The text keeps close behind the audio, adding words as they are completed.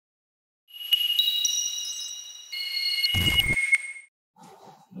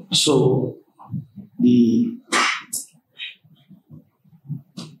So, the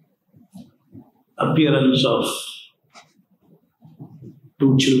appearance of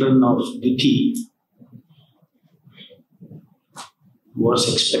two children of Diti was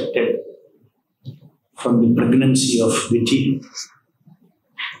expected from the pregnancy of Diti,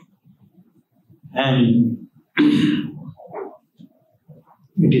 and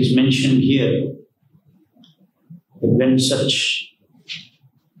it is mentioned here that when such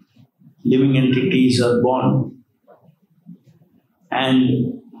living entities are born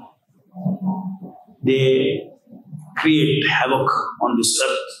and they create havoc on this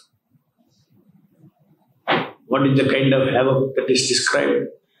earth. What is the kind of havoc that is described?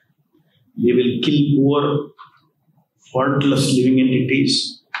 They will kill poor, faultless living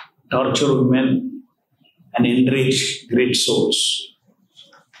entities, torture women, and enrage great souls.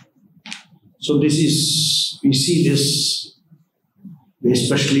 So this is, we see this,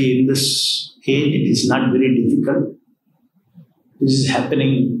 especially in this age, it is not very difficult. This is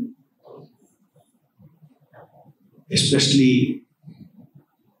happening especially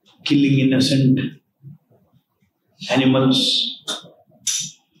killing innocent animals.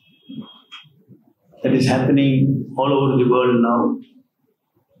 That is happening all over the world now,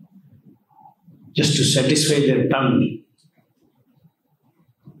 just to satisfy their tongue.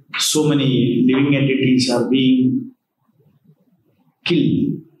 So many living entities are being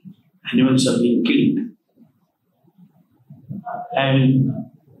killed, animals are being killed, and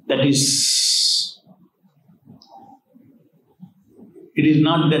that is, it is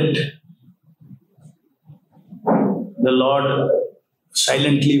not that the Lord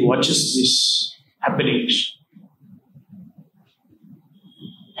silently watches these happenings.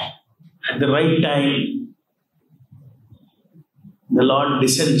 At the right time, the Lord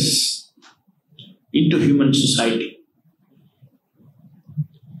descends into human society.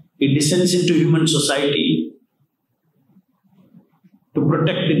 He descends into human society to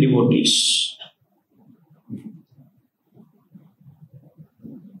protect the devotees,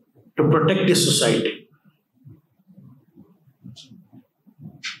 to protect the society.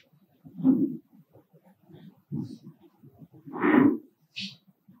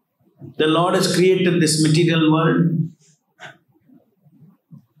 The Lord has created this material world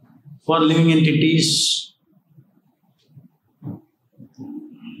for living entities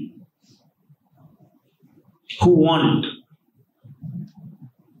who want,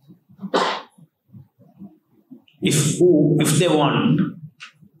 if they want,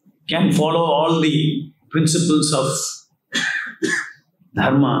 can follow all the principles of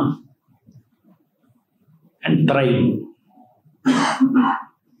dharma and thrive.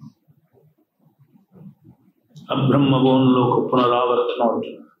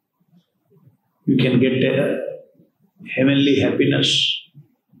 You can get a heavenly happiness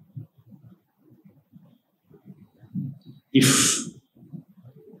if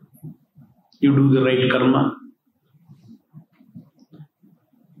you do the right karma.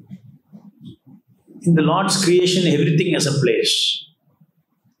 In the Lord's creation, everything has a place.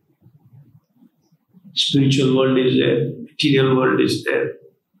 Spiritual world is there, material world is there.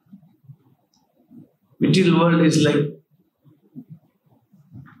 Material world is like,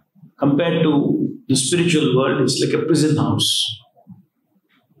 compared to the spiritual world, it's like a prison house.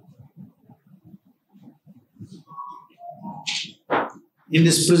 In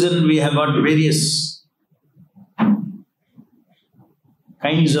this prison, we have got various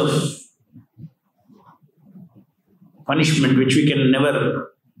kinds of punishment which we can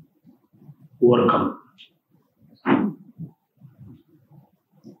never overcome.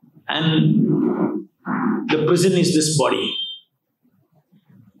 And the prison is this body.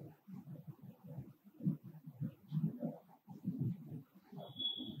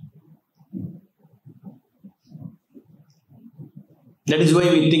 That is why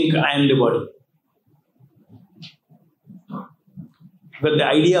we think I am the body. But the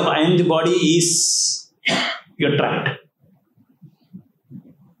idea of I am the body is you're trapped.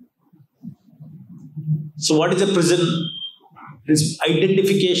 So what is a prison? This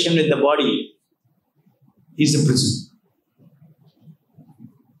identification with the body is a prison.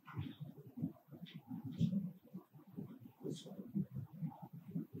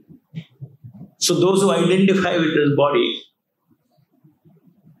 So those who identify with this body,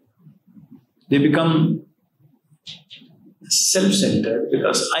 they become self-centered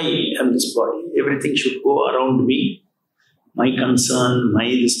because I am this body. Everything should go around me. My concern, my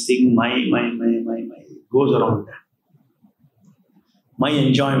this thing, my goes around that. My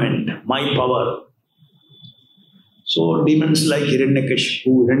enjoyment, my power. So demons like Hiranyakashipu,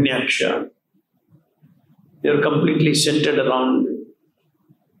 Hiranyaksha, they are completely centered around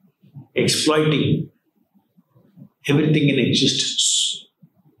exploiting everything in existence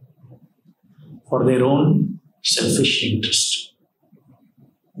for their own selfish interest.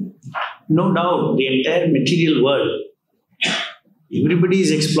 No doubt, the entire material world, everybody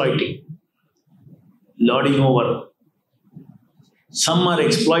is exploiting, lording over. Some are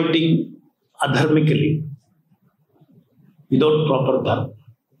exploiting adharmically, without proper dharma,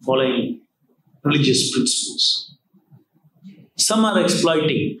 following religious principles. Some are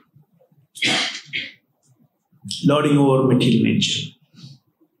exploiting, lording over material nature,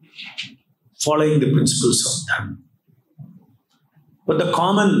 following the principles of dharma. But the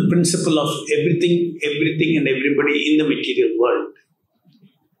common principle of everything and everybody in the material world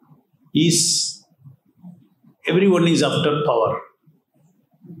is everyone is after power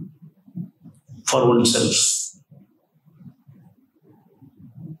for oneself,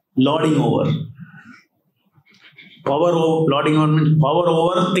 lording over. Lording over means power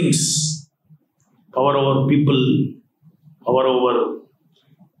over things, power over people, power over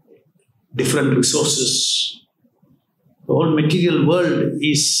different resources. The whole material world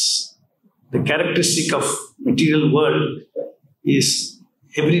is, the characteristic of material world is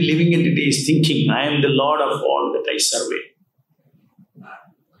every living entity is thinking, I am the Lord of all that I survey.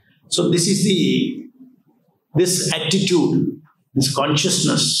 So this attitude, this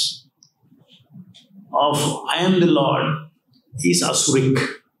consciousness of I am the Lord is asuric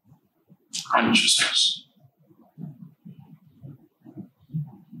consciousness.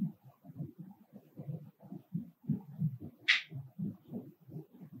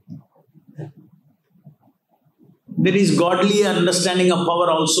 There is godly understanding of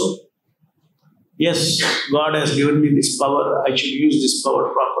power also. Yes, God has given me this power, I should use this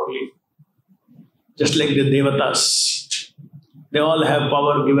power properly. Just like the Devatas, they all have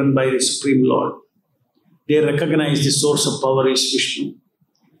power given by the Supreme Lord. They recognize the source of power is Vishnu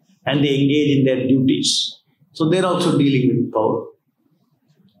and they engage in their duties. So they are also dealing with power.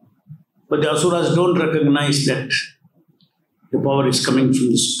 But the Asuras don't recognize that the power is coming from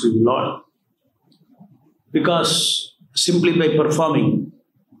the Supreme Lord. Because simply by performing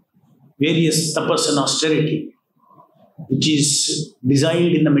various tapas and austerity, which is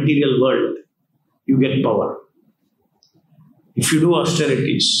designed in the material world, you get power. If you do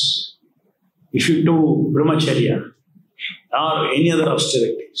austerities, if you do brahmacharya or any other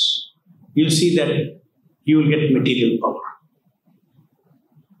austerities, you'll see that you will get material power.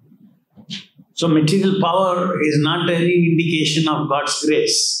 So material power is not any indication of God's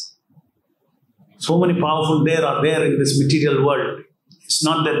grace. So many powerful there are there in this material world. It's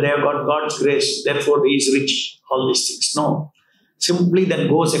not that they have got God's grace, therefore he is rich, all these things. No. Simply that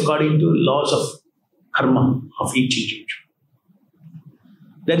goes according to laws of karma of each individual.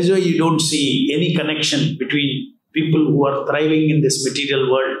 That is why you don't see any connection between people who are thriving in this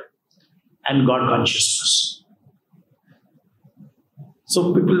material world and God consciousness.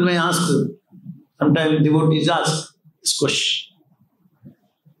 So people may ask, sometimes devotees ask this question.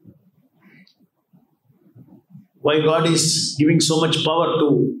 Why God is giving so much power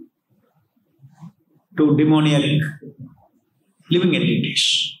to demoniac living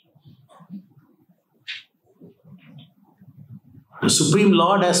entities? The Supreme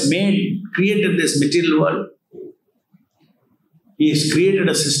Lord has created this material world. He has created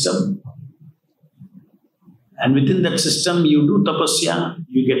a system. And within that system, you do tapasya,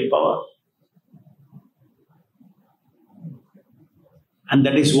 you get power. And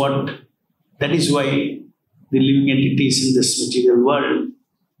that is why the living entities in this material world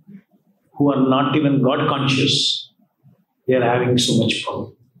who are not even God conscious, they are having so much power.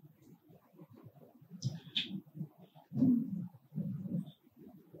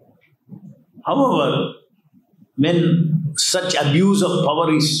 However, when such abuse of power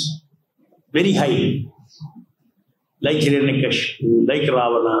is very high, like Hiranyakashipu, like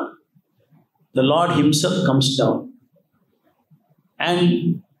Ravana, the Lord himself comes down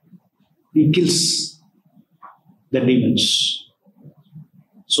and he kills the demons,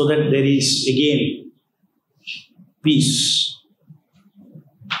 so that there is again peace.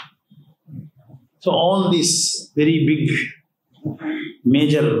 So all these very big,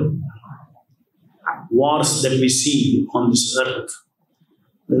 major wars that we see on this earth,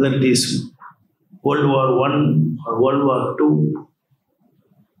 whether it is World War I or World War II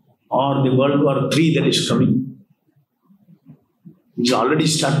or the World War III that is coming, it's already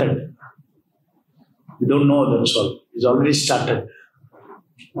started. We don't know, that's all. It's already started.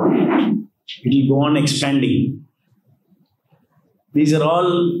 It will go on expanding. These are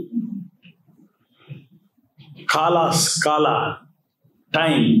all skala,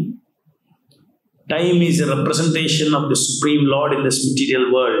 time. Time is a representation of the Supreme Lord in this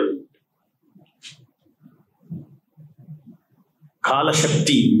material world. Kala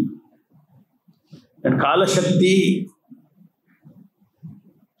Shakti. And Kala Shakti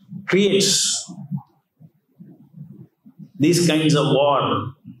creates these kinds of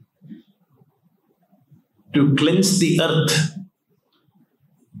war to cleanse the earth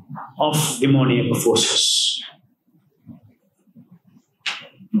of demoniac forces.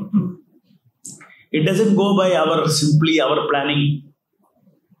 It doesn't go by simply our planning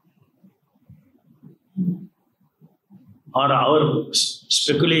or our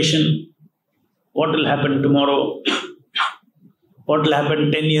speculation. What will happen tomorrow? What will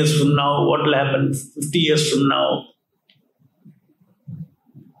happen 10 years from now? What will happen 50 years from now?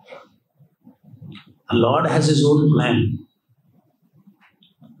 The Lord has His own plan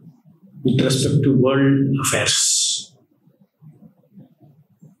with respect to world affairs.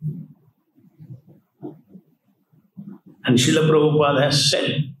 And Srila Prabhupada has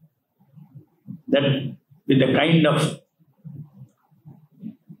said that with the kind of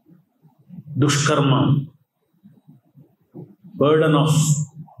dushkarma, burden of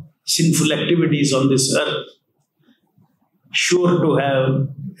sinful activities on this earth, sure to have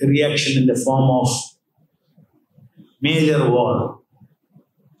a reaction in the form of major war.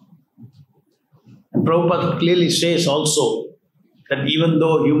 And Prabhupada clearly says also that even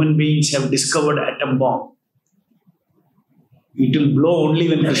though human beings have discovered atom bomb, it will blow only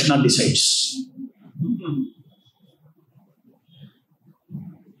when Kṛṣṇa decides.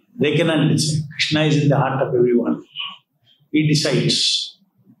 They cannot decide. Kṛṣṇa is in the heart of everyone. He decides.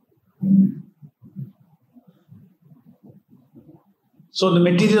 So the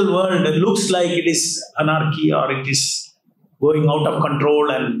material world looks like it is anarchy or it is going out of control,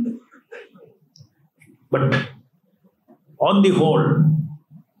 but on the whole,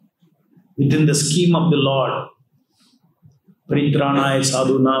 within the scheme of the Lord, Paritranaya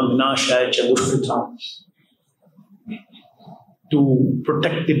sadhuna vinashaya cha dushkritam, to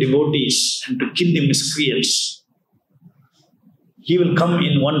protect the devotees and to kill the miscreants, He will come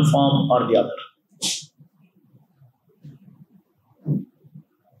in one form or the other.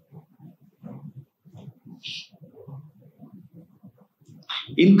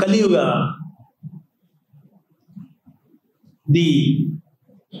 In Kali Yuga,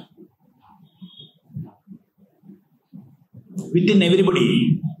 within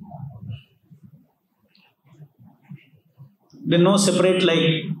everybody, there are no separate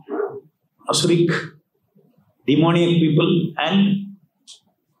like Asuric, demoniac people and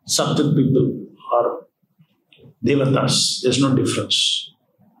Sattvic people or Devatas. There is no difference.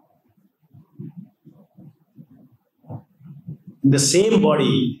 In the same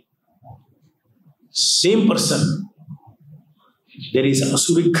body, same person, there is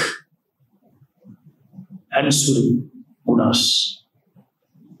Asuric and Suric gunas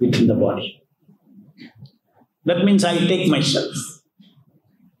within the body. That means I take myself,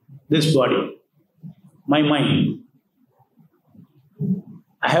 this body, my mind.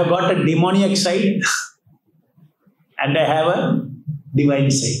 I have got a demoniac side and I have a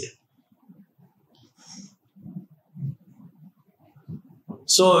divine side.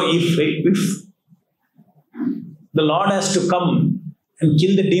 So if the Lord has to come and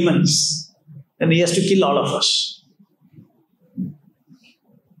kill the demons, then He has to kill all of us.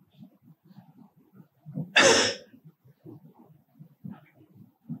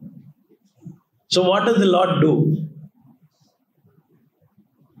 So what does the Lord do?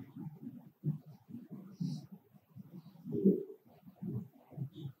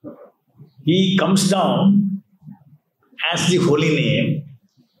 He comes down as the holy name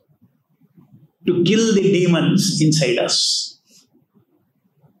to kill the demons inside us.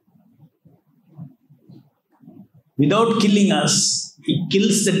 Without killing us, He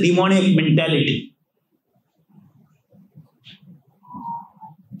kills the demoniac mentality.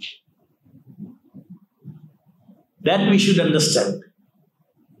 That we should understand.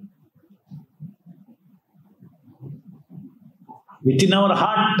 Within our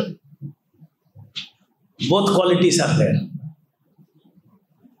heart, both qualities are there.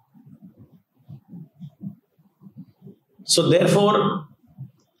 So therefore,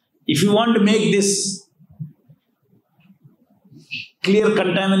 if you want to make this clear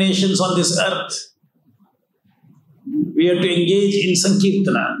contaminations on this earth, we have to engage in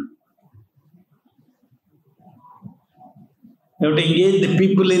Sankirtana. We have to engage the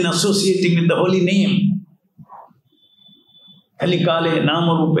people in associating with the holy name. Kalikale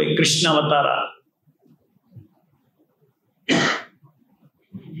Namarupe Krishna Avatara.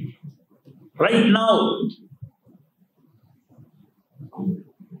 Right now,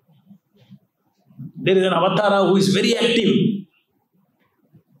 there is an avatara who is very active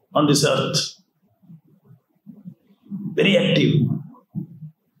on this earth. Very active.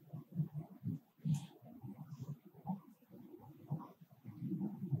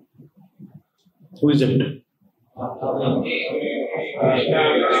 Who is it?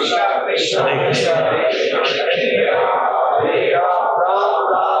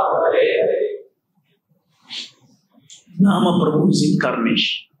 Nama Prabhu is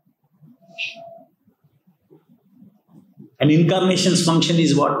incarnation. And incarnation's function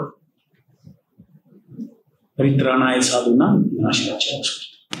is what? Paritranaya sadhuna vinashaya.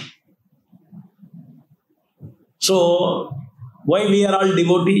 So, why we are all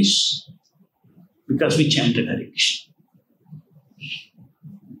devotees? Because we chanted Hare Krishna.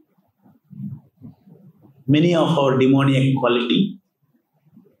 Many of our demoniac quality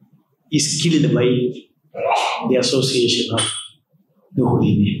is killed by the association of the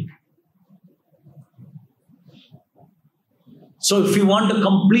holy name. So if we want to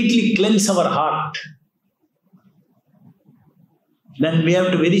completely cleanse our heart, then we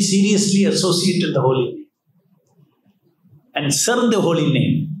have to very seriously associate with the holy name and serve the holy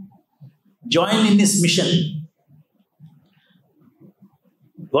name. Join in his mission.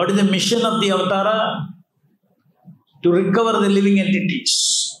 What is the mission of the avatara? To recover the living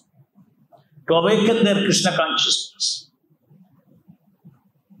entities, to awaken their Krishna consciousness.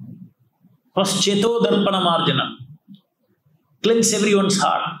 First, Cheto Darpana Marjana. Cleanse everyone's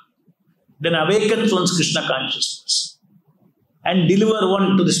heart. Then awaken one's Krishna consciousness. And deliver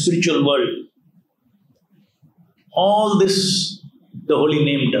one to the spiritual world. All this the holy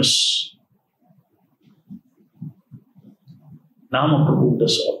name does. Nama Prabhu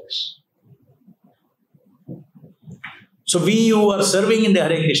does all this. So we who are serving in the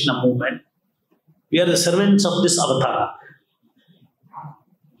Hare Krishna movement, we are the servants of this avatara.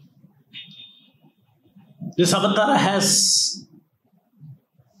 This avatara has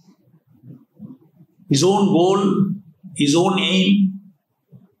his own goal, his own aim,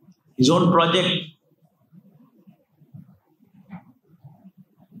 his own project.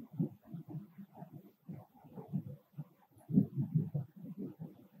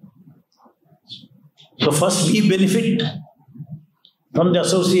 So first we benefit from the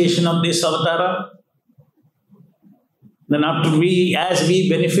association of this avatara. Then after as we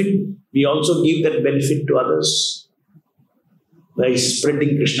benefit, we also give that benefit to others by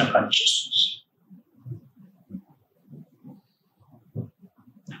spreading Krishna consciousness.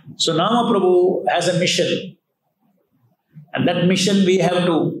 So Nama Prabhu has a mission. And that mission we have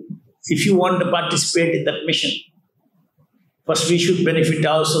to, if you want to participate in that mission, first we should benefit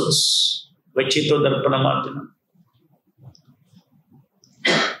ourselves. Vachito Darpana Marjana.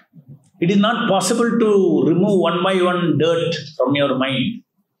 It is not possible to remove one by one dirt from your mind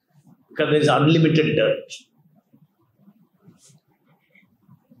because there is unlimited dirt.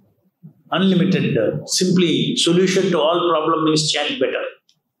 Unlimited dirt. Simply, solution to all problems is chant better.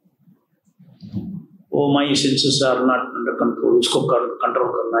 Oh, my senses are not under control. Usko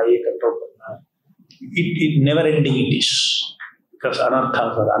control karna, ye control karna. It never ending it is because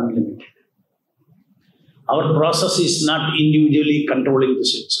anarthas are unlimited. Our process is not individually controlling the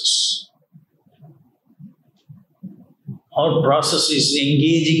senses. Our process is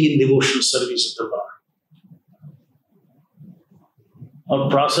engaging in devotional service of the Lord. Our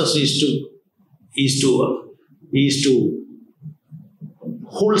process is to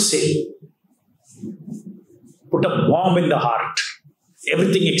wholesale put a bomb in the heart.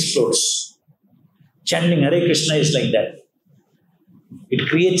 Everything explodes. Chanting Hare Krishna is like that. It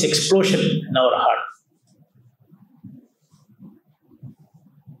creates explosion in our heart.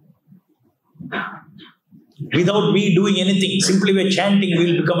 Without we doing anything, simply by chanting,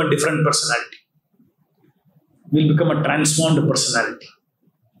 we will become a different personality. We will become a transformed personality.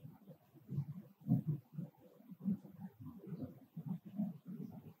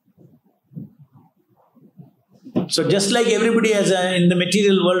 So just like everybody has in the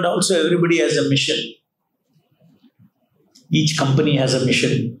material world also, everybody has a mission. Each company has a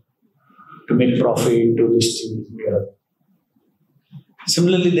mission to make profit, to this thing.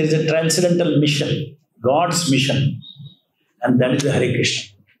 Similarly, there is a transcendental mission, God's mission, and that is the Hare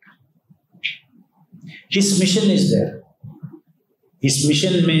Krishna. His mission is there. His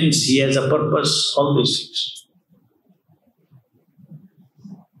mission means he has a purpose, all these things.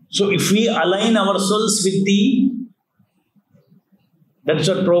 So if we align ourselves with that's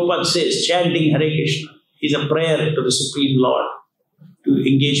what Prabhupada says, chanting Hare Krishna is a prayer to the Supreme Lord to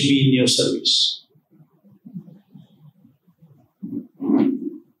engage me in your service.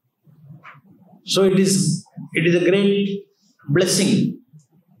 So it is a great blessing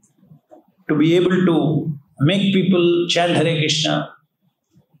to be able to make people chant Hare Krishna,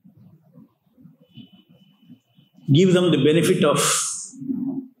 give them the benefit of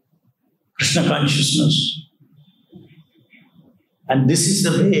Krishna consciousness. And this is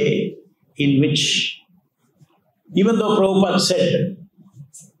the way in which, even though Prabhupada said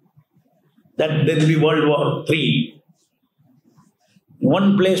that there will be World War III, in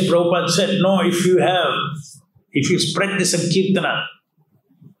one place Prabhupada said, no, if you spread this Sankirtana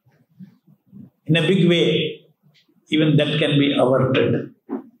in a big way, even that can be averted.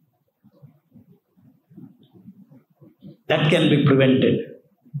 That can be prevented.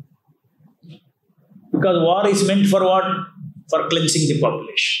 Because war is meant for what? For cleansing the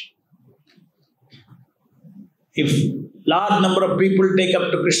population. If large number of people take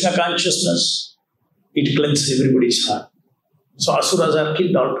up to Kṛṣṇa consciousness, it cleanses everybody's heart. So asuras are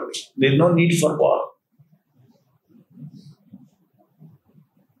killed already. There is no need for war.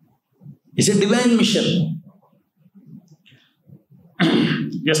 It's a divine mission.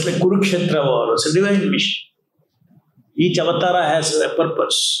 Just like Kurukshetra war, it's a divine mission. Each avatara has a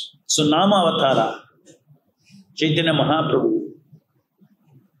purpose. So Nama Avatara, Chaitanya Mahaprabhu,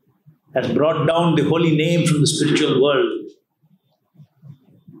 has brought down the holy name from the spiritual world.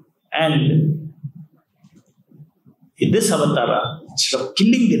 And in this avatara, instead of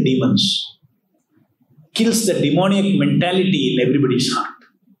killing the demons, kills the demoniac mentality in everybody's heart.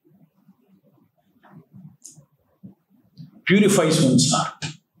 Purifies one's heart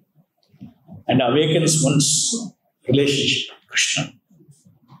and awakens one's relationship with Kṛṣṇa.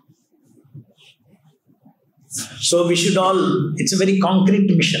 So we should all, it's a very concrete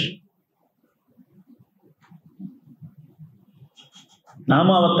mission.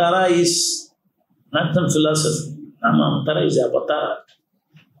 Nama Avatara is not some philosophy. Nama Avatara is Avatara.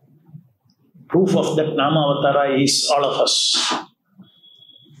 Proof of that Nama Avatara is all of us.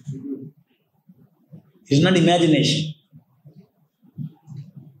 It's not imagination.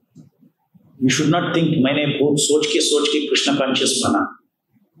 You should not think, मैंने बहुत सोच के Krishna conscious बना.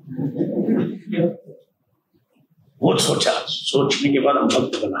 बहुत सोचा, सोचने के बाद हम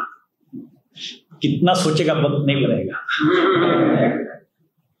भक्त बना. कितना सोचेगा भक्त नहीं बनेगा.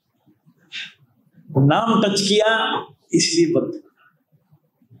 नाम टच किया इसलिए भक्त बना.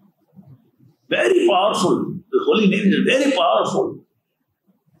 Very powerful. The holy name is very powerful.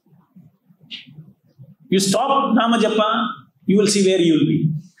 You stop Nama Japa, you will see where you will be.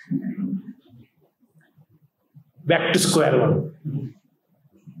 Back to square one.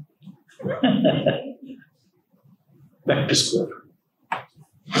 Back to square one.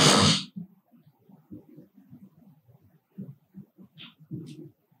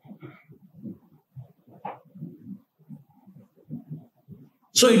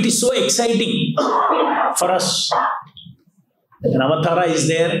 So it is so exciting for us. An avatara is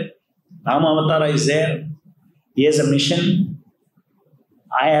there, Nama Avatara is there, he has a mission.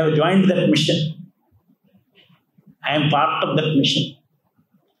 I have joined that mission. I am part of that mission.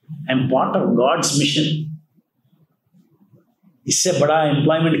 I am part of God's mission. इससे बड़ा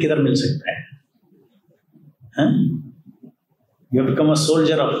employment किधर मिल सकता है? You have become a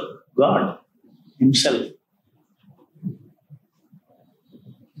soldier of God Himself.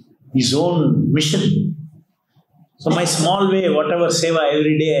 His own mission. So my small way, whatever seva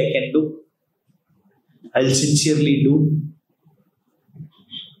every day I can do, I will sincerely do.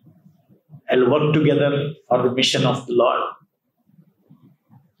 I will work together for the mission of the Lord.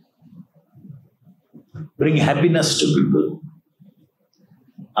 Bring happiness to people.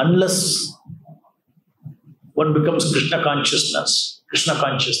 Unless one becomes Kṛṣṇa consciousness, Kṛṣṇa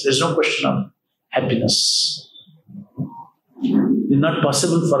conscious, there is no question of happiness. It is not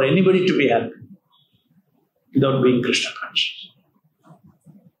possible for anybody to be happy without being Kṛṣṇa conscious.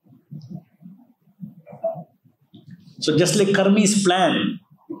 So just like Karmi's plan,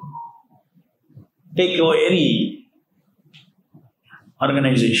 take any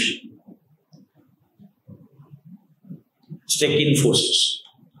organization. Let's take Infosys.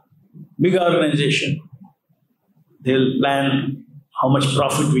 Big organization. They will plan how much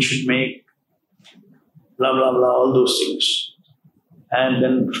profit we should make, blah, blah, blah, all those things. And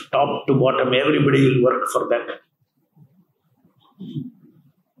then top to bottom, everybody will work for that.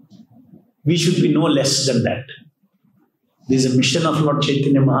 We should be no less than that. This is a mission of Lord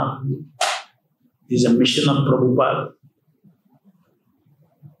Chaitanya Mahaprabhu. This is a mission of Prabhupada.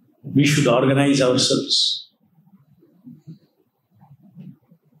 We should organize ourselves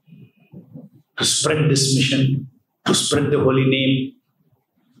to spread this mission, to spread the holy name.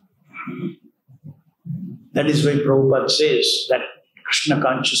 That is why Prabhupada says that Kṛṣṇa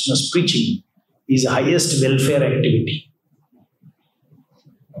consciousness preaching is the highest welfare activity.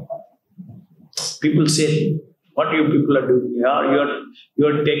 People say, what you people are doing? You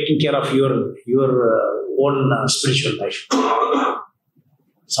are taking care of your own spiritual life.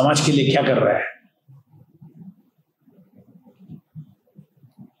 समाज के लिए क्या कर रहा है?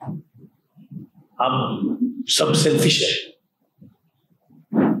 आप सब selfish है,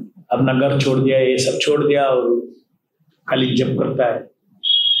 अपना घर छोड़ दिया, ये सब छोड़ दिया और खाली जप करता है,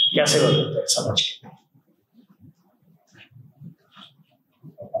 क्या सेवा करता है समाज के?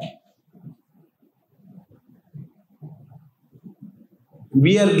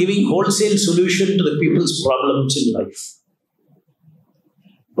 We are giving wholesale solution to the people's problems in life.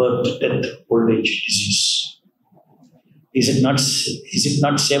 Birth, death, old age, disease. Is it not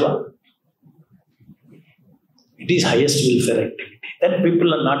seva? It is highest welfare activity. That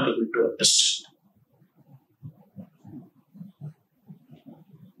people are not able to understand.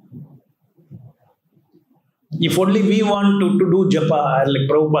 If only we want to do japa, like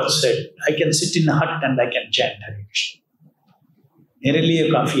Prabhupada said, I can sit in a hut and I can chant Hare Krishna. मेरे लिए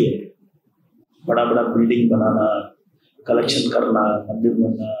काफी है। बड़ा बड़ा building बनाना, collection करना, मंदिर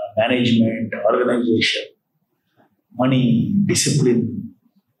बनना, management, organisation, money, discipline,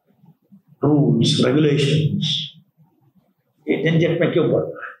 rules, regulations, ये झंझट में क्यों पड़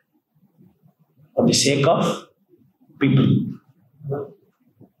रहा है? For the sake of people.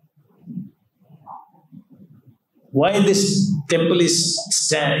 Why this temple is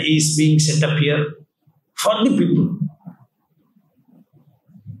being set up here? For the people.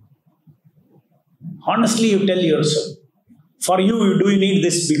 Honestly, you tell yourself, for you, do you need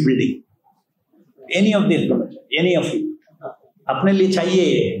this big building? Any of you, अपने लिए चाहिए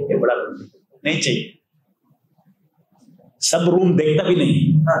ये बड़ा building? नहीं चाहिए। सब room देखता भी नहीं,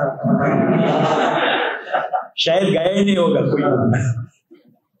 शायद गया ही नहीं होगा कोई।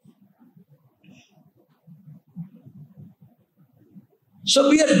 So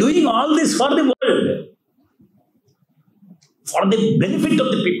we are doing all this for the world, for the benefit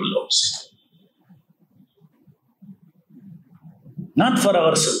of the people also. Not for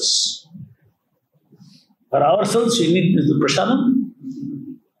ourselves. For ourselves, we need the prasadam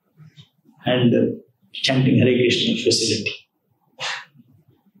and chanting Hare Krishna facility.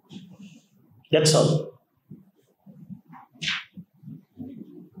 That's all.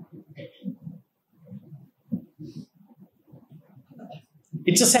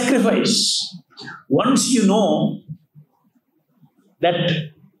 It's a sacrifice. Once you know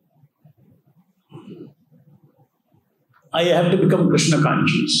that I have to become Krishna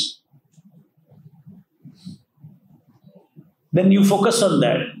conscious, then you focus on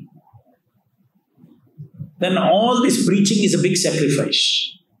that. Then all this preaching is a big sacrifice.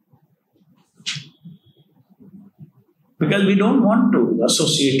 Because we don't want to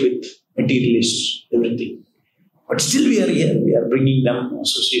associate with materialists, everything. But still we are here, we are bringing them,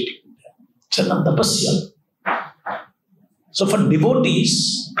 associating with them. It's a tapasya. So for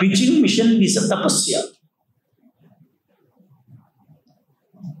devotees, preaching mission is a tapasya.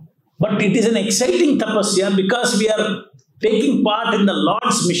 But it is an exciting tapasya because we are taking part in the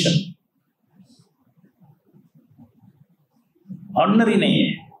Lord's mission. Ordinary nahi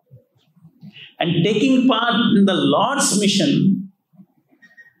hai. And taking part in the Lord's mission,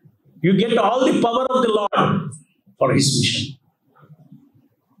 you get all the power of the Lord for His mission.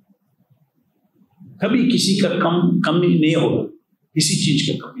 कभी किसी का कमी नहीं होगा, किसी चीज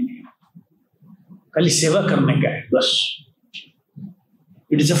का कमी नहीं होगा, खाली सेवा करने का है बस.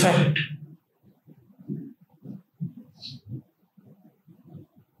 It is a fact.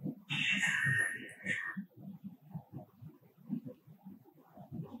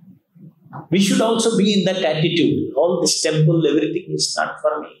 We should also be in that attitude. All this temple, everything is not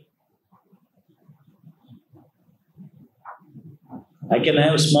for me. I can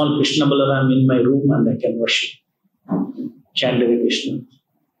have a small Krishna Balaram in my room and I can worship. Chant Hare Krishna.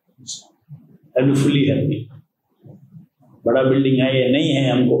 I'll be fully happy. बड़ा building है या नहीं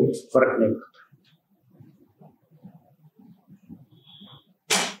है हमको फर्क नहीं पड़ता.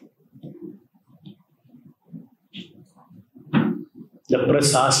 The press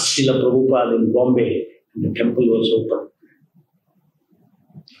asked Srila Prabhupada in Bombay, and the temple was open.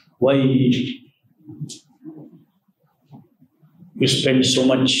 Why you spend so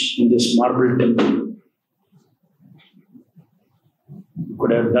much in this marble temple? You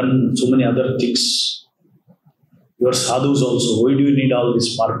could have done so many other things. You are sadhus also. Why do you need all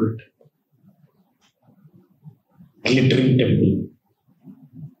this marble temple? Glittering temple.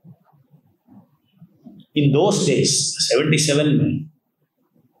 In those days, 77,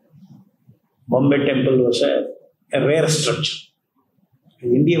 Bombay temple was a rare structure.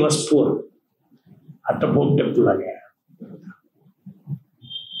 India was poor. Attapod temple again.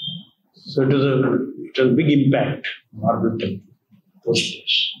 So it was a big impact, marble temple, those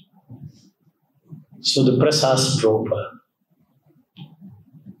days. So the press asked Prabhupada.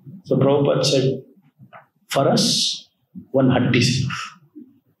 So Prabhupada said, for us, one hut is enough.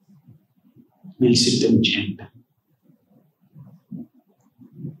 will sit and chant.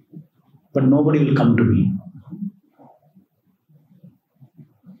 But nobody will come to me.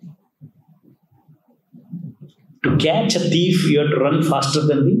 To catch a thief, you have to run faster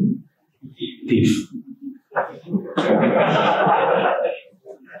than the thief.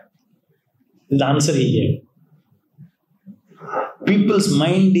 The answer is here. People's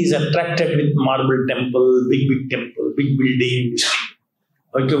mind is attracted with marble temple, big temple, big buildings.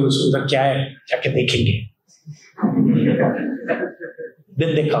 Okay, उधर क्या है? जाके देखेंगे.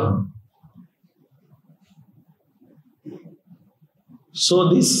 Then they come. So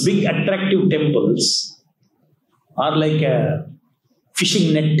these big attractive temples are like a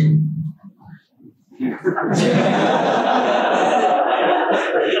fishing net.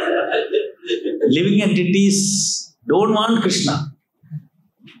 Living entities don't want Kṛṣṇa.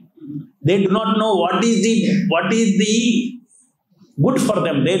 They do not know what is the good for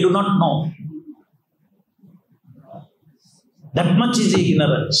them. They do not know. That much is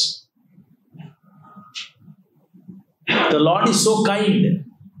ignorance. The Lord is so kind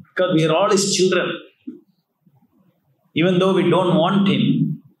because we are all His children. Even though we don't want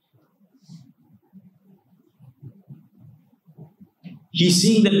Him, He is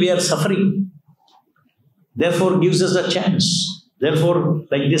seeing that we are suffering. Therefore gives us a chance. Therefore,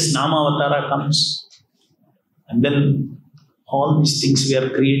 like this Nama Avatara comes. And then all these things we are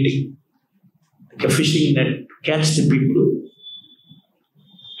creating, like a fishing net, to catch the people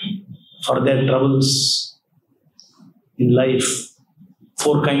for their troubles in life.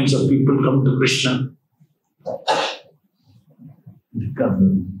 4 kinds of people come to Kṛṣṇa.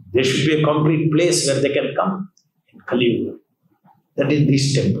 There should be a concrete place where they can come in Kali Yuga. That is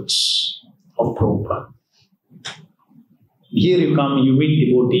these temples of Prabhupada. Here you come, you meet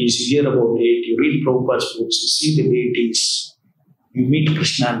devotees, you hear about it, you read Prabhupada's books, you see the deities, you meet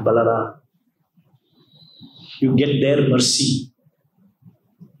Kṛṣṇa and Balaram, you get their mercy,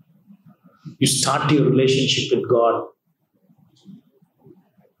 you start your relationship with God.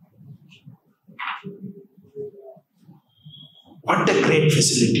 What a great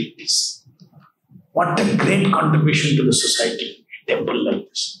facility it is. What a great contribution to the society, a temple like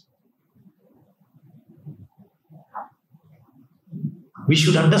this. We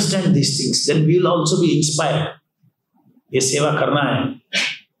should understand these things, then we will also be inspired. ये सेवा करना है,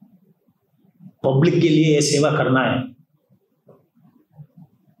 public के लिए ये सेवा करना है,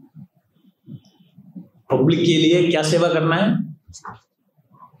 पब्लिक के लिए क्या सेवा करना है?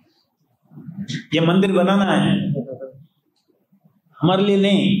 ये मंदिर बनाना है, हमारे लिए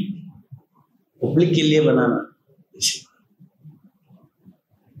नहीं, पब्लिक के लिए बनाना.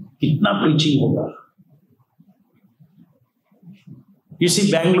 कितना प्रीचिंग होगा. You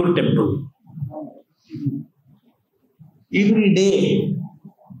see Bangalore temple. Every day,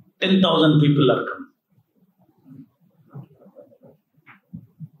 10,000 people are coming.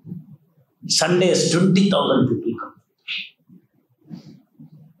 Sundays, 20,000 people come.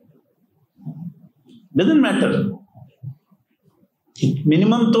 Doesn't matter.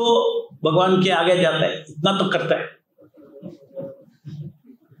 Minimum तो भगवान के आगे जाता है, इतना तो करता है.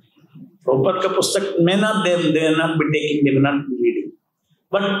 Prabhupada का पुस्तक may not they will not be taking, they will not be reading.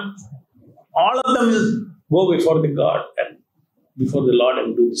 But all of them will go before the God and before the Lord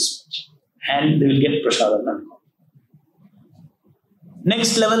and do this much. And they will get prasadam.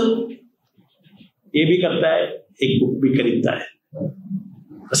 Next level, ये भी करता है, एक book भी खरीदता है,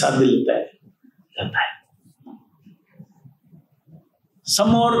 प्रसाद भी लेता है, जाता है.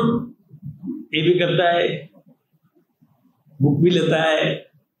 Some more, ये भी करता है, बुक भी लेता है,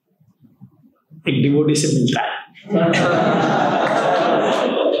 एक डिवोटी से मिलता है.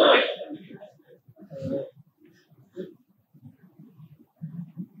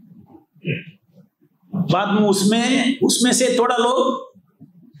 बाद में उसमें से थोड़ा लोग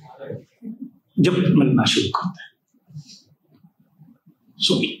जब मिलना शुरू करते हैं.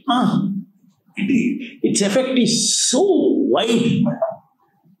 So its effect is so wide.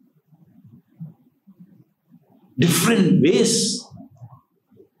 Different ways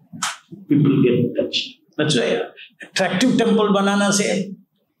people get touched. That's why attractive temple बनाना से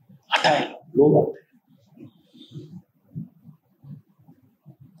हटाए लोग आते हैं.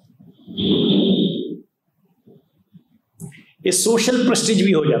 ये सोशल प्रेस्टीज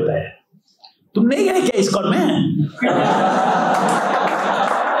भी हो जाता है. तुम नहीं गए क्या इस्कॉन में?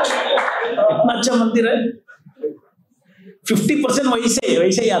 इतना अच्छा मंदिर है. 50%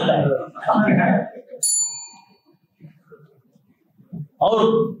 वैसे ही आता है. और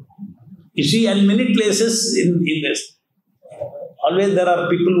you see, in many places in this, always there are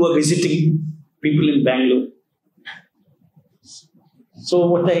people who are visiting people in Bangalore. So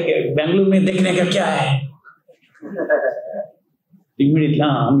बोलता है कि बेंगलुरु में देखने का क्या है? Immediately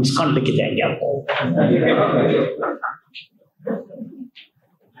हम ISKCON लेके जाएंगे आपको.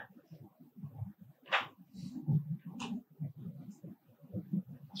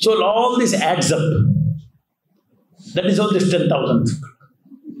 So all this adds up. That is how this 10,000.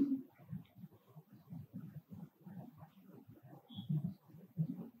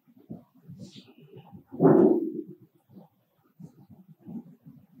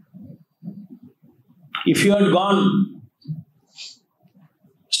 If you had gone,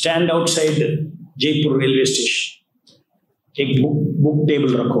 stand outside Jaipur railway station, एक बुक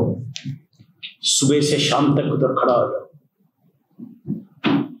टेबल रखो, सुबह से शाम तक उधर खड़ा हो जाओ,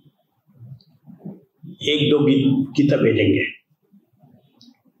 एक दो गीता भेजेंगे,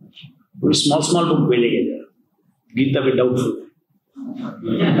 कोई स्मॉल बुक भेजेंगे, गीता भी डाउटफुल.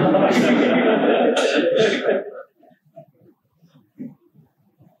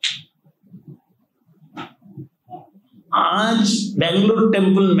 आज बेंगलुरु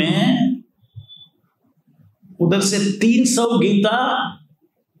टेम्पल में उधर से 300 Gita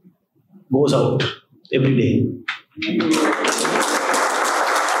goes out every day.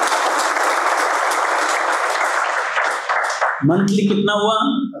 Monthly कितना हुआ?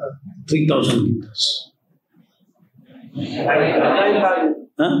 3,000 गीतास.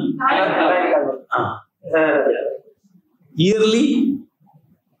 Yearly.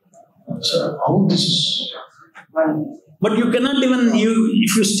 How this is? But you cannot even,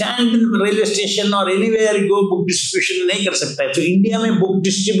 if you stand in the railway station or anywhere you go, book distribution नहीं कर सकता है. So India में book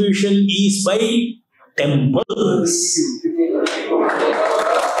distribution is by temples.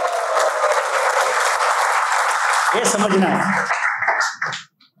 ये समझना है.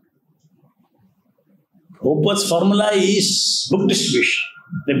 Purport's formula is book distribution.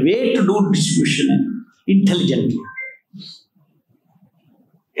 The way to do distribution intelligently.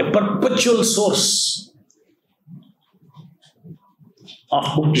 A perpetual source of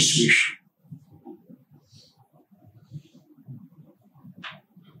book distribution.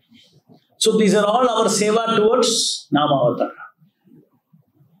 So these are all our seva towards Namavatara.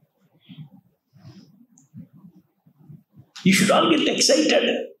 You should all get excited.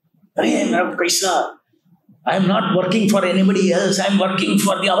 I am Kṛṣṇa. I am not working for anybody else. I am working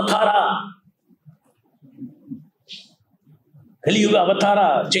for the Avatara. कलियुग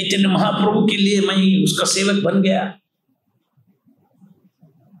अवतारा चैतन्य महाप्रभु के लिए मैं उसका सेवक बन गया.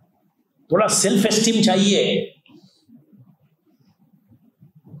 थोड़ा self esteem चाहिए.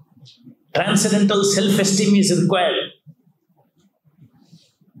 Transcendental self esteem is required.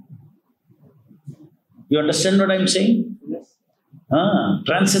 You understand what I am saying? हाँ,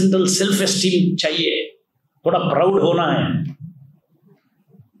 ट्रांसेंडेंटल सेल्फ एस्टीम चाहिए. थोड़ा प्राउड होना है,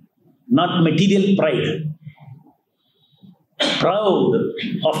 not material pride. Proud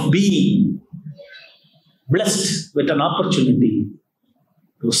of being blessed with an opportunity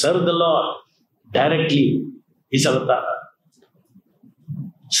to serve the Lord directly is avatara.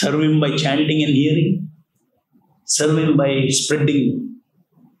 Serve Him by chanting and hearing. Serve Him by spreading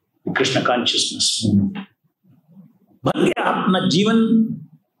the Krishna consciousness movement. बन गया, अपना जीवन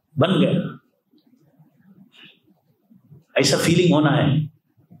बन गया. ऐसा feeling होना है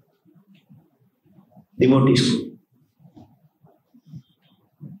devotees को.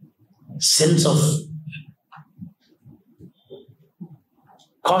 Sense of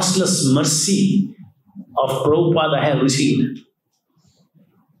costless mercy of Prabhupada I have received.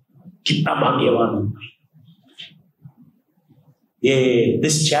 कितना भाग्यवान हूं मैं. ये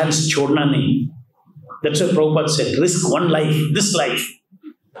this chance छोड़ना नहीं. That's why Prabhupada said, risk one life, this life.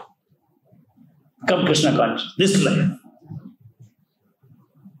 Come Krishna conscious, this life.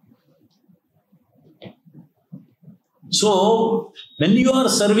 So, when you are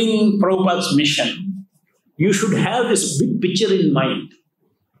serving Prabhupada's mission, you should have this big picture in mind.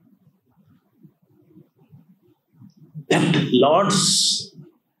 That Lord's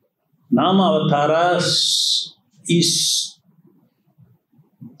Nama Avataras is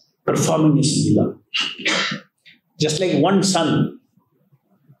performing His Leela. Just like one sun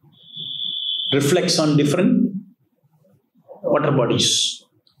reflects on different water bodies.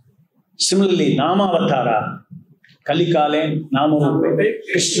 Similarly, Nama Avatara, Kalikale, Namarupe,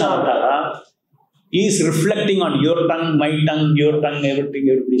 Kṛṣṇa Avatara is reflecting on your tongue, my tongue, your tongue, everything,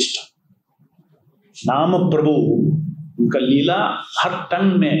 everybody's tongue. Nama Prabhu, उनका लीला हर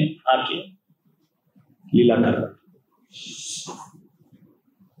टंग में आके लीला कर रहा.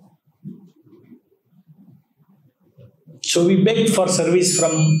 So we beg for service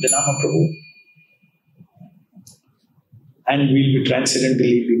from the Nama Prabhu, and we'll be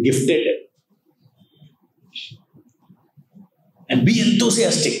transcendently be gifted. And be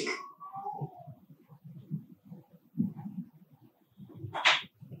enthusiastic.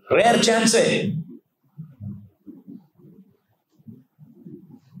 Rare chance है.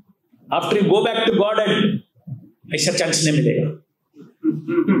 After you go back to God and ऐसा chance नहीं मिलेगा.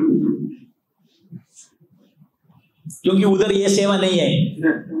 क्योंकि उधर ये सेवा नहीं है,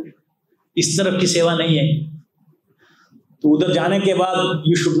 इस तरफ की सेवा नहीं है. तो उधर जाने के बाद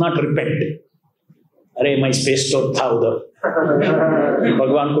you should not repent. अरे मैं स्पेस स्टोर था उधर,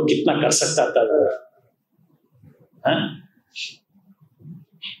 भगवान को कितना कर सकता था उधर. हाँ?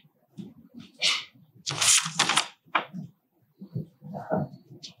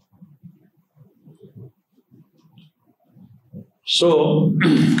 So,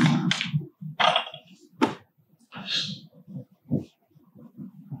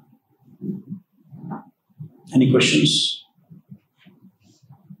 any questions?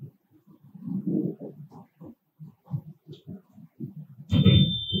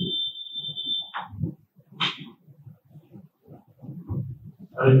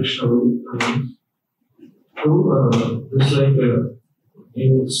 Kṛṣṇa, just like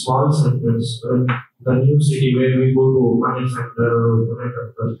in small centers, the new city where we go to open a center or open a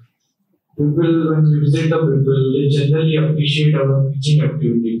temple, people, when we visit the people, they generally appreciate our teaching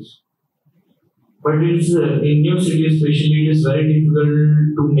activities. But it's in new cities, especially, it is very difficult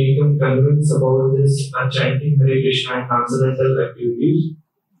to make them convinced about this chanting, meditation, and transcendental activities,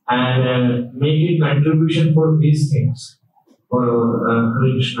 and make a contribution for these things, for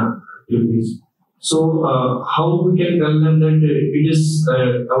Kṛṣṇa activities. So, how we can tell them that it is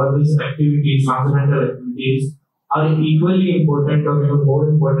our these activities, transcendental activities, are equally important or even more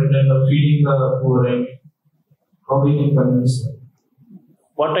important than the feeding the poor, and how we can convince them?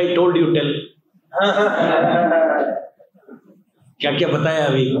 What I told you, tell. क्या क्या बताया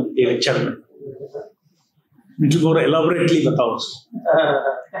अभी ये lecture में? little more elaborately बताओ.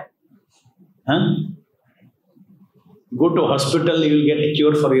 हाँ? Go to hospital, you will get a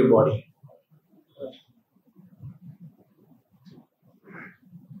cure for your body.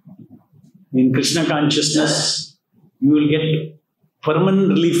 In Kṛṣṇa consciousness, you will get permanent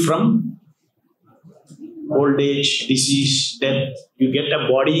relief from old age, disease, death. You get a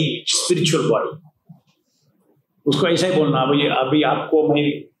body, spiritual body. उसको ऐसा ही बोलना. अभी आपको मैं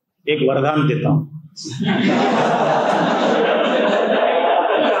एक वरदान देता हूँ.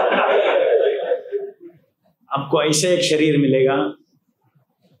 आपको ऐसा एक शरीर मिलेगा.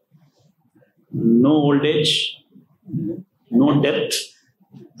 No old age, no death,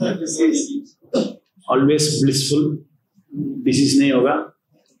 always blissful. Disease नहीं होगा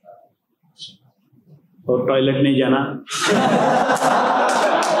और टॉयलेट नहीं जाना.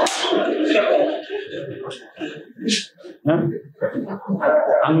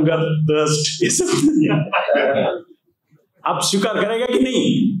 हंगर, थर्स्ट, ये सब आप स्वीकार करेगा कि नहीं?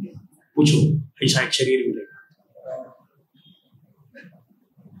 पूछो. ऐसा एक शरीर मिलेगा.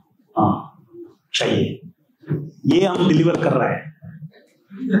 हाँ, चाहिए. ये हम डिलीवर कर रहा है.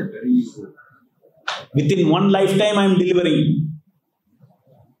 Within one lifetime, I am delivering.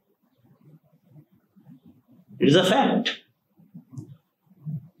 It is a fact.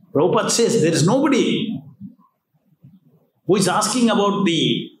 Prabhupada says there is nobody who is asking about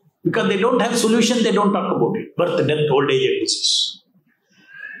because they don't have solution, they don't talk about it. Birth, death, old age, and disease.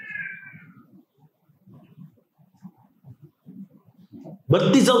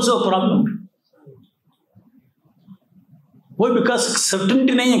 Birth is also a problem. Why? Because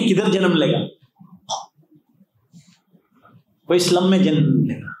certainty नहीं है किधर जन्म लेगा. कोई slum में जन्म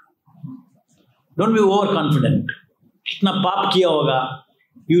लेगा. Don't be overconfident. इतना पाप किया होगा,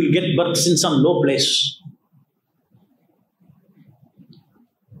 you will get birth in some low place.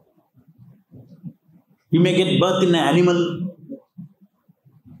 You may get birth in an animal.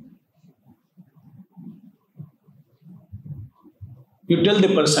 You tell the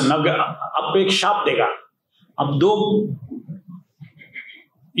person, अब एक शाप देगा. अब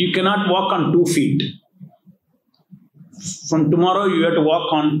you cannot walk on 2 feet. From tomorrow you have to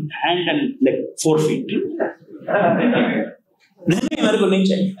walk on hand and leg 4 feet. नहीं मेरे को नहीं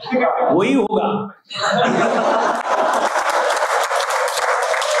चाहिए. वही होगा.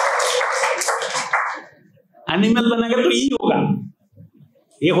 एनिमल बनेगा तो यही होगा.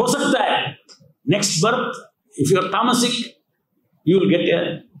 ये हो सकता है. Next birth, if you are tamasic, you will get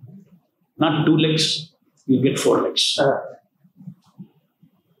not 2 legs, you will get 4 legs.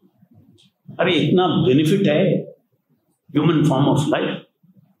 अरे इतना बेनिफिट है ह्यूमन फॉर्म ऑफ लाइफ.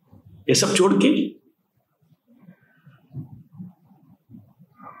 ये सब छोड़ के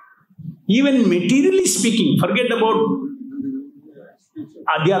even materially speaking, forget about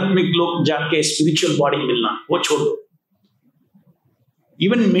आध्यात्मिक लोग जाके स्पिरिचुअल बॉडी मिलना, वो छोड़ो.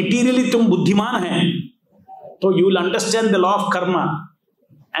 Even materially तुम बुद्धिमान हैं, तो you will understand the law of karma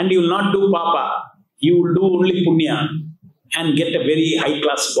and you will not do papa. You will do only punya and get a very high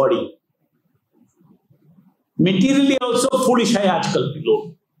class body. Materially also foolish है आजकल के लोग.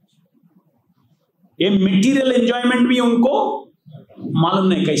 ये material enjoyment भी उनको मालूम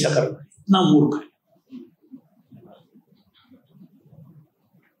नहीं कैसा करना है, इतना मूर्ख है.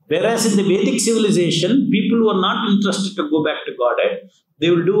 Whereas in the Vedic civilization, people who are not interested to go back to Godhead, they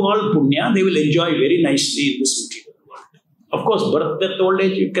will do all punya, they will enjoy very nicely in this material world. Of course, birth, death, old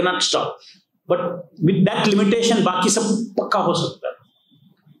age, you cannot stop. But with that limitation, बाकी सब पक्का हो सकता है.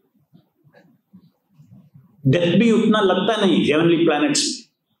 Death भी उतना लगता नहीं heavenly planets में.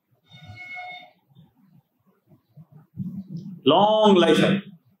 Long life है.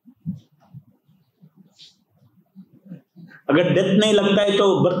 अगर डेथ नहीं लगता है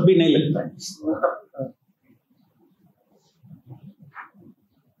तो बर्थ भी नहीं लगता है.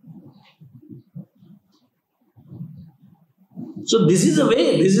 So this is the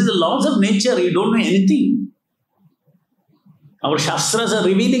way, this is the laws of nature. You don't know anything. Our shastras are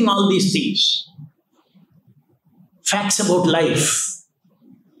revealing all these things. Facts about life,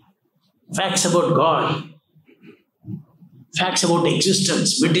 facts about God, facts about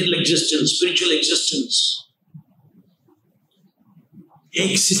existence, material existence, spiritual existence.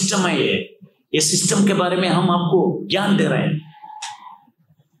 एक system है ये system के बारे में हम आपको ज्ञान दे रहे हैं.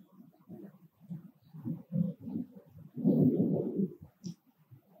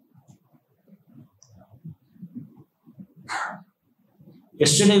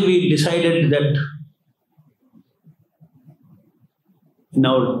 Yesterday we decided that in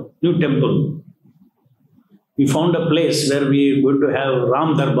our new temple we found a place where we are going to have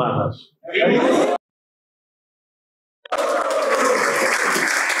Ram Darbar.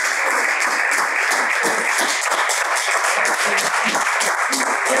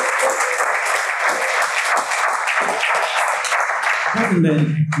 In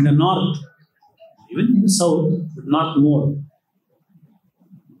the north, even in the south, but not more.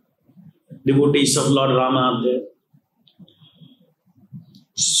 Devotees of Lord Rama are there.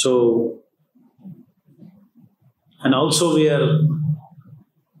 So, and also we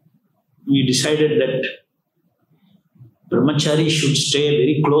decided that brahmachari should stay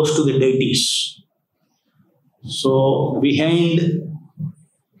very close to the deities. So, behind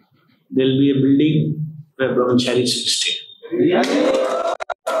there will be a building where brahmachari should stay.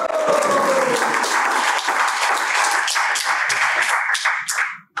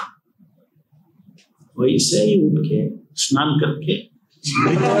 वैसे ही उठ के स्नान करके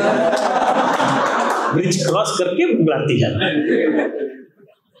bridge cross करके बुलाती जाना.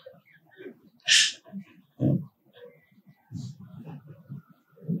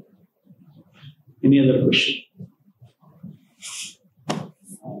 Any other question?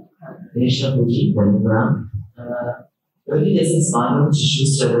 जैसे स्नान शिशु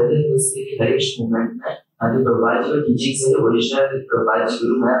चल रहे थे तो उसके हर एक मूवमेंट में जो प्रभात जो टीचिंग से ओरिजिनल प्रभात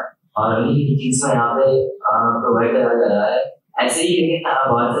गुरु है और उन्हीं टीचिंग्स में यहाँ पे प्रोवाइड करा जा रहा है. ऐसे ही लेकिन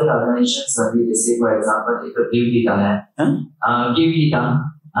बहुत सारे ऑर्गेनाइजेशंस बनी, जैसे फॉर एग्जांपल एक गीता है, गीता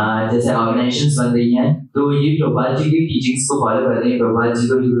जैसे ऑर्गेनाइजेशंस बन रही हैं, तो ये प्रभात जी की टीचिंग्स को फॉलो कर रही हैं, प्रभात जी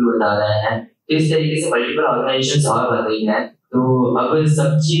को गुरु बता रहे हैं. तो इस तरीके से मल्टीपल ऑर्गेनाइजेशंस और बन रही हैं. तो अब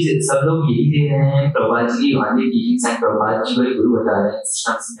सब लोग यही दे रहे हैं, प्रभात जी की वाणी टीचिंग्स एंड प्रभात जी को गुरु बता रहे हैं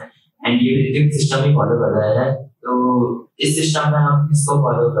सिस्टम्स में, एंड ये सिस्टम ही फॉलो कर रहे हैं. तो इस सिस्टम में हम किसको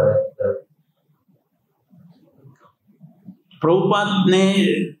फॉलो कर रहे हैं? प्रभुपाद ने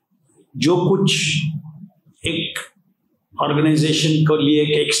जो कुछ एक ऑर्गेनाइजेशन को लिए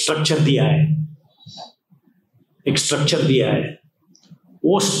एक स्ट्रक्चर दिया है,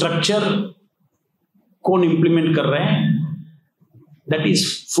 वो स्ट्रक्चर कौन इंप्लीमेंट कर रहे हैं? That is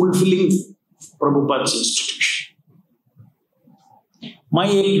fulfilling Prabhupada institution. मैं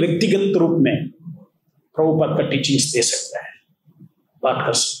एक व्यक्तिगत रूप में प्रभुपाद का टीचिंग्स दे सकता है, बात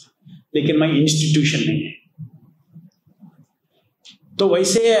कर सकता, लेकिन मैं इंस्टीट्यूशन नहीं है. तो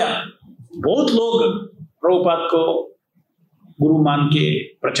वैसे बहुत लोग प्रभुपाद को गुरु मान के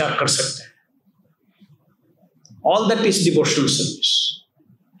प्रचार कर सकते हैं. All that is devotional service,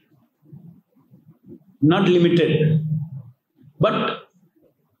 not limited. But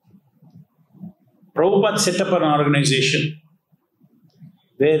Prabhupada set up an organisation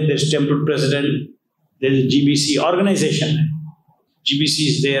where there is temple president, there is GBC organisation है, GBC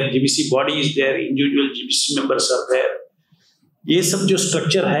is there, GBC body is there, individual GBC members are there. ये सब जो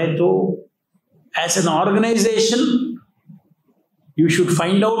structure है, तो as an organisation you should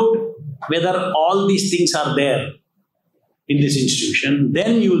find out whether all these things are there in this institution.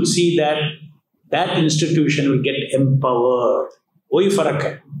 Then you will see that institution will get empowered. वही फर्क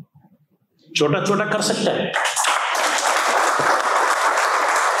है। छोटा छोटा कर सकता है,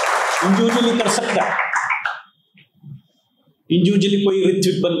 इंडिविजुअली कर सकता है। इंडिविजुअली कोई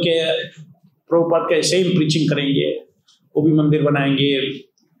ऋत्विक बन के प्रभुपाद का सेम प्रीचिंग करेंगे, वो भी मंदिर बनाएंगे,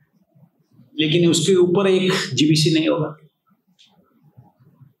 लेकिन उसके ऊपर एक जीबीसी नहीं होगा,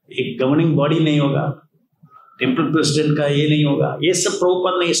 एक गवर्निंग बॉडी नहीं होगा, टेम्पल प्रेसिडेंट का ये नहीं होगा। ये सब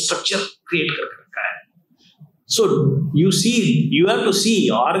प्रभुपाद ने स्ट्रक्चर क्रिएट कर रखा है। So you see, you have to C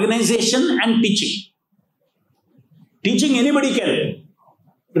organisation and teaching. Teaching anybody can,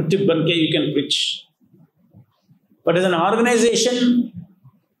 Ritwik बन के you can preach, but as an organisation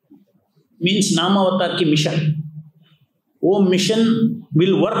means नामावतार की मिशन, वो mission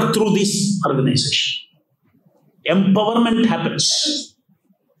will work through this organization. Empowerment happens.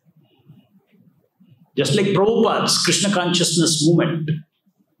 Just like Prabhupada's Kṛṣṇa consciousness movement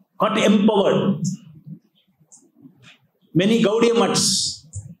got empowered. Many Gaudiya Mats,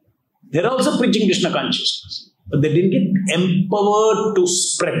 they're also preaching Kṛṣṇa consciousness, but they didn't get empowered to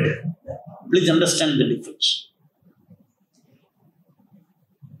spread. Please understand the difference.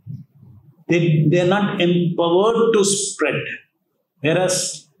 They're not empowered to spread. Whereas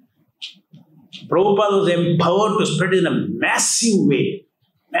Prabhupada was empowered to spread in a massive way,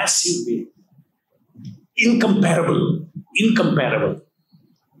 incomparable.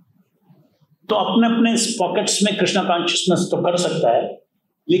 तो अपने अपने pockets में Krishna consciousness तो कर सकता है,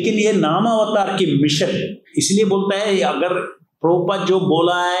 लेकिन ये नामावतार की मिशन, इसलिए बोलता है अगर प्रभुपाद जो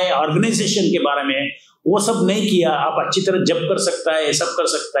बोला है ऑर्गेनाइजेशन के बारे में वो सब नहीं किया, आप अच्छी तरह जप कर सकता है, ये सब कर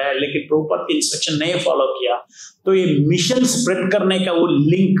सकता है, लेकिन प्रभुपाद की इंस्ट्रक्शन नहीं फॉलो किया, तो ये मिशन स्प्रेड करने का वो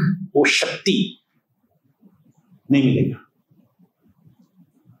लिंक, वो शक्ति नहीं मिलेगा,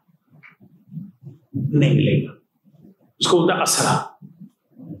 नहीं मिलेगा। उसको बोलता है असरा।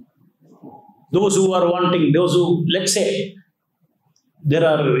 Those who are wanting, those who, let's say there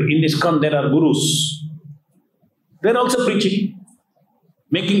are in ISKCON there are gurus, they're also preaching,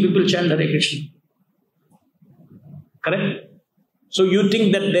 making people chant Hare Krishna. Correct? So you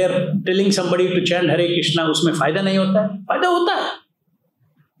think that they're telling somebody to chant Hare Krishna, उसमें फायदा नहीं होता है? फायदा होता है,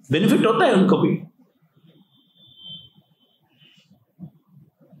 benefit होता है उनको भी,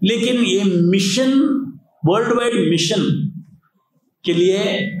 लेकिन ये मिशन, वर्ल्ड वाइड मिशन के लिए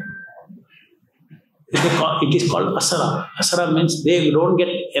it is called asara. Asara means they don't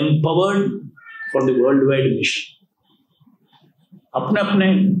get empowered for the world wide mission. अपने अपने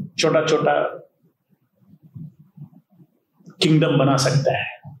छोटा छोटा किंगडम बना सकता है,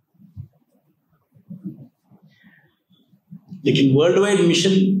 लेकिन world wide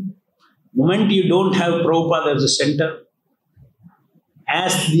mission, moment you don't have Prabhupada as a centre,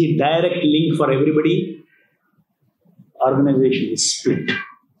 as the direct link for everybody, organisation is split,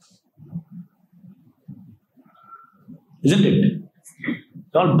 isn't it?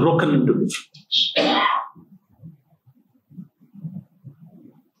 It's all broken into different things.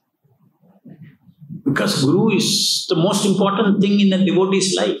 Because Guru is the most important thing in a devotee's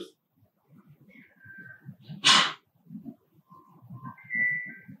life.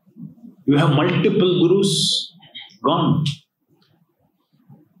 You have multiple gurus gone,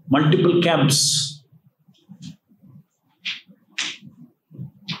 multiple camps.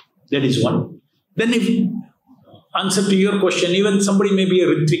 That is one. Then if answer to your question, even somebody may be a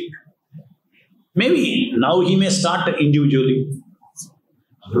Ritvik. Maybe now he may start individually.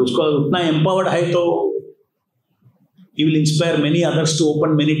 अगर उसको उतना empowered है तो he will inspire many others to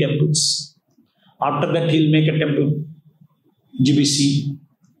open many temples. After that he will make a temple, GBC,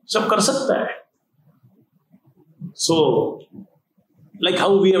 सब कर सकता है. So, like how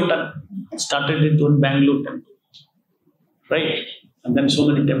we have done, started it on Bangalore temple, right? And then so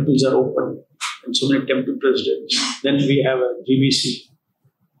many temples are open. And so many temple presidents. Then we have a GBC.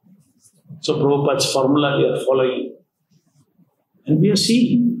 So Prabhupada's formula we are following. And we are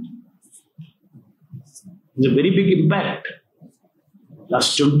seeing. It's a very big impact.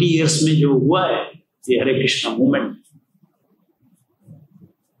 Last 20 years में जो हुआ है, the Hare Krishna movement.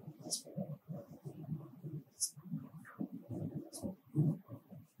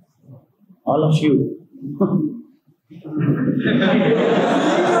 All of you.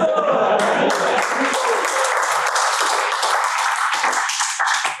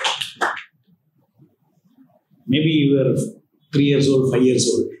 Maybe you were 3 years old, 5 years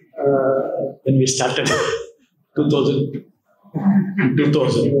old when we started. 2000.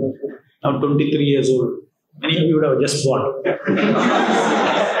 Now 23 years old. Many of you would have just born.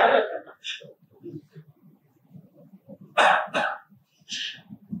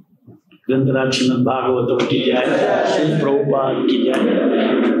 ग्रंथराज Shrimad Bhagavatam की जय, श्री प्रभुपाद की जय।